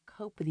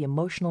cope with the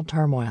emotional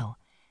turmoil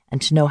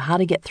and to know how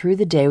to get through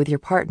the day with your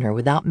partner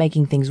without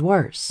making things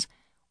worse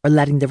or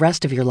letting the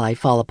rest of your life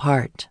fall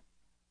apart.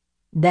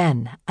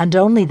 Then, and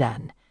only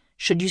then,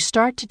 should you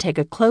start to take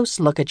a close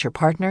look at your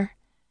partner,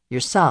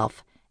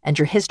 yourself, and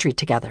your history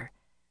together,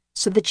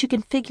 so that you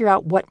can figure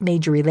out what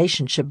made your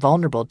relationship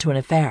vulnerable to an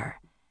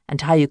affair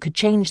and how you could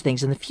change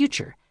things in the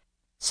future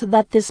so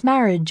that this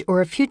marriage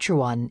or a future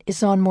one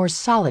is on more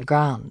solid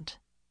ground.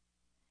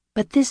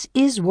 But this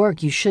is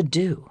work you should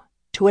do,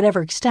 to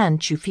whatever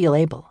extent you feel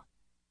able.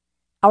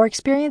 Our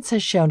experience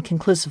has shown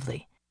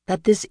conclusively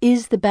that this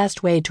is the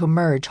best way to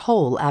emerge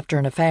whole after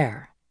an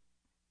affair.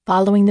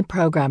 Following the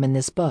program in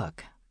this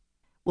book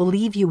will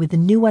leave you with a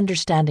new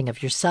understanding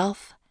of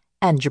yourself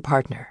and your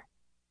partner.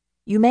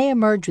 You may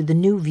emerge with a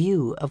new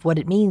view of what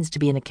it means to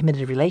be in a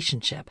committed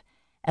relationship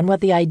and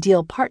what the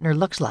ideal partner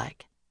looks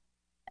like.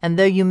 And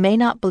though you may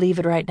not believe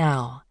it right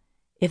now,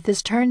 if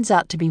this turns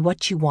out to be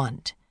what you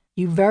want,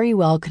 you very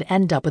well could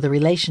end up with a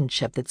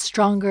relationship that's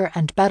stronger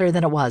and better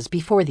than it was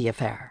before the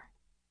affair.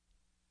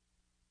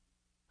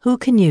 Who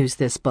can use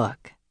this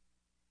book?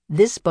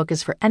 This book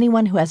is for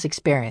anyone who has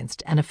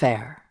experienced an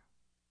affair.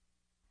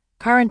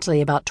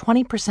 Currently, about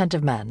 20%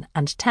 of men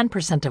and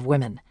 10% of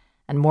women,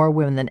 and more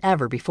women than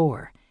ever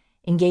before,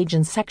 engage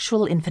in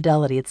sexual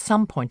infidelity at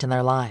some point in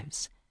their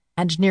lives,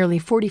 and nearly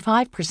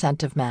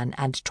 45% of men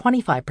and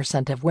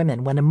 25% of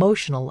women when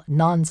emotional,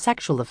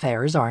 non-sexual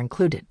affairs are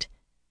included.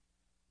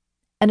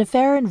 An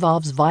affair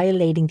involves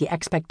violating the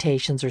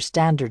expectations or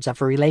standards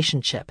of a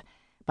relationship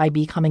by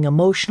becoming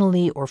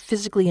emotionally or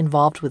physically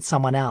involved with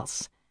someone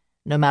else,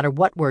 no matter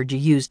what word you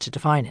use to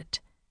define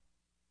it.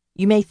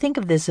 You may think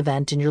of this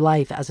event in your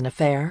life as an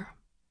affair,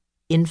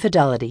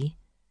 infidelity,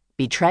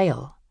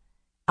 betrayal,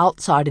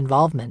 outside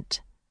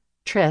involvement,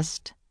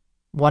 tryst,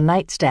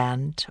 one-night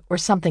stand, or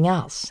something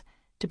else,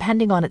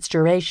 depending on its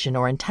duration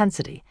or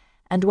intensity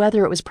and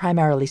whether it was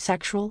primarily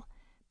sexual,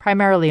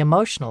 primarily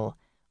emotional,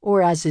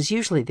 or, as is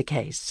usually the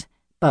case,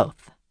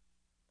 both.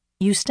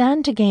 You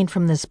stand to gain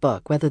from this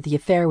book whether the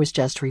affair was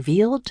just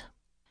revealed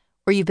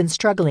or you've been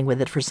struggling with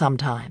it for some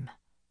time.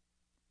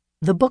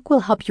 The book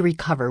will help you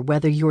recover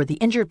whether you're the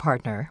injured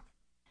partner,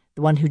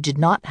 the one who did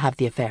not have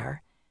the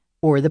affair,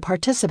 or the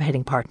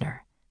participating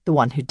partner, the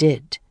one who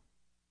did.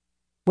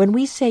 When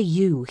we say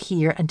you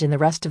here and in the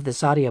rest of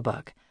this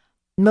audiobook,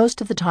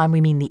 most of the time we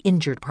mean the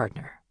injured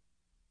partner.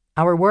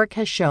 Our work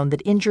has shown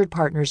that injured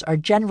partners are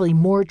generally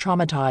more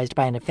traumatized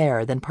by an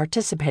affair than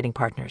participating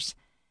partners,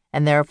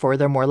 and therefore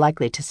they're more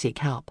likely to seek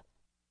help.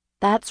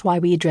 That's why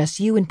we address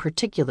you in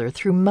particular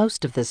through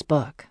most of this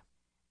book.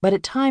 But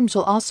at times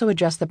we'll also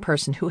address the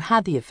person who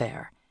had the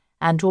affair,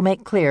 and we'll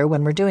make clear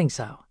when we're doing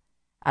so,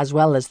 as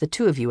well as the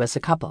two of you as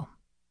a couple.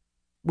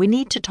 We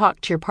need to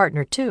talk to your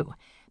partner too,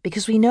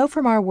 because we know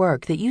from our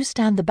work that you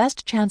stand the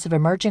best chance of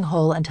emerging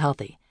whole and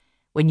healthy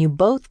when you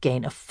both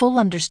gain a full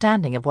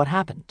understanding of what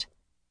happened.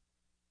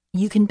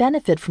 You can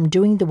benefit from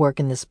doing the work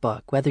in this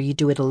book whether you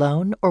do it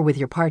alone or with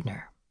your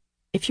partner.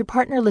 If your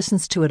partner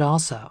listens to it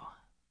also,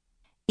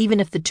 even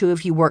if the two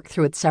of you work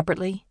through it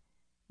separately,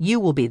 you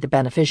will be the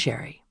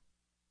beneficiary.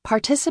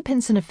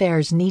 Participants in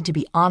affairs need to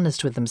be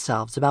honest with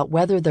themselves about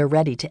whether they're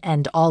ready to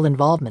end all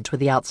involvement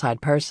with the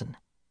outside person.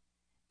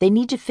 They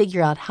need to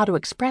figure out how to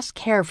express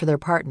care for their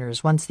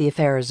partners once the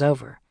affair is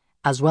over,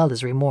 as well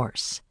as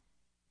remorse.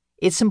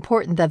 It's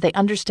important that they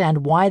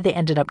understand why they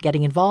ended up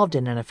getting involved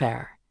in an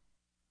affair.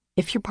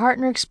 If your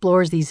partner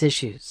explores these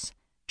issues,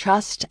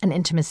 trust and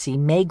intimacy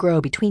may grow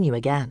between you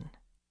again.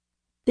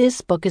 This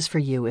book is for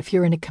you if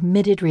you're in a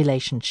committed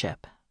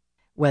relationship,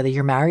 whether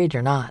you're married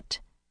or not.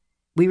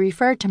 We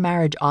refer to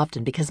marriage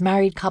often because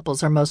married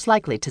couples are most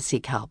likely to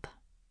seek help.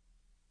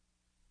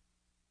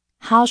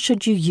 How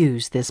should you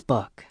use this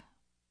book?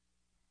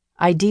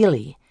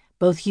 Ideally,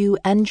 both you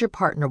and your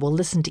partner will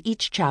listen to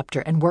each chapter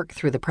and work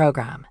through the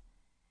program.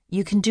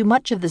 You can do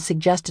much of the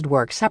suggested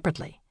work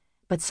separately,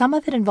 but some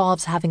of it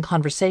involves having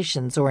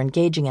conversations or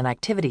engaging in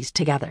activities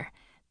together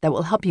that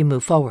will help you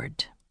move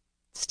forward.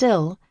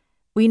 Still,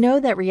 we know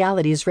that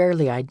reality is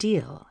rarely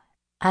ideal,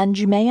 and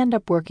you may end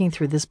up working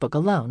through this book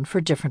alone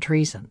for different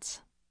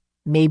reasons.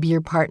 Maybe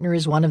your partner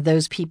is one of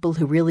those people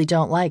who really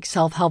don't like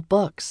self-help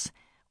books,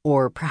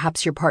 or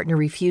perhaps your partner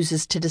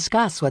refuses to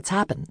discuss what's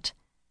happened.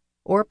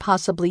 Or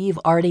possibly you've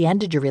already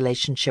ended your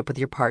relationship with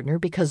your partner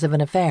because of an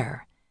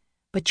affair,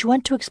 but you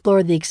want to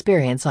explore the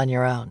experience on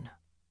your own.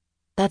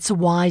 That's a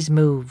wise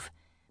move,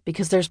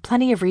 because there's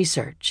plenty of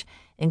research,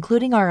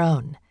 including our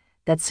own,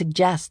 that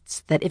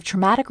suggests that if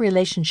traumatic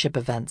relationship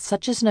events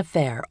such as an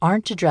affair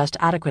aren't addressed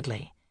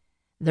adequately,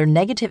 their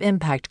negative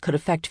impact could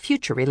affect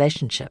future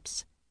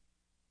relationships.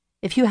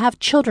 If you have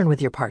children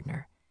with your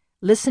partner,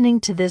 listening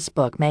to this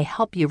book may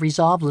help you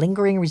resolve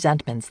lingering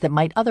resentments that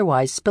might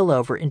otherwise spill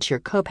over into your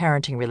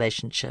co-parenting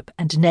relationship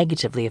and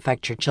negatively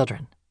affect your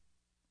children.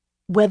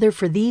 Whether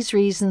for these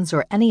reasons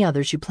or any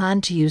others you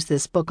plan to use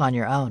this book on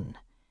your own,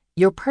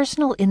 your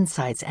personal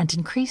insights and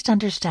increased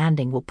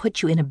understanding will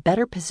put you in a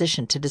better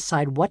position to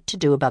decide what to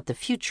do about the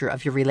future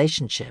of your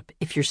relationship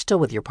if you're still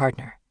with your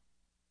partner.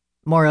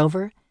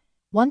 Moreover,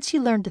 once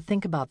you learn to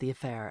think about the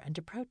affair and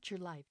approach your life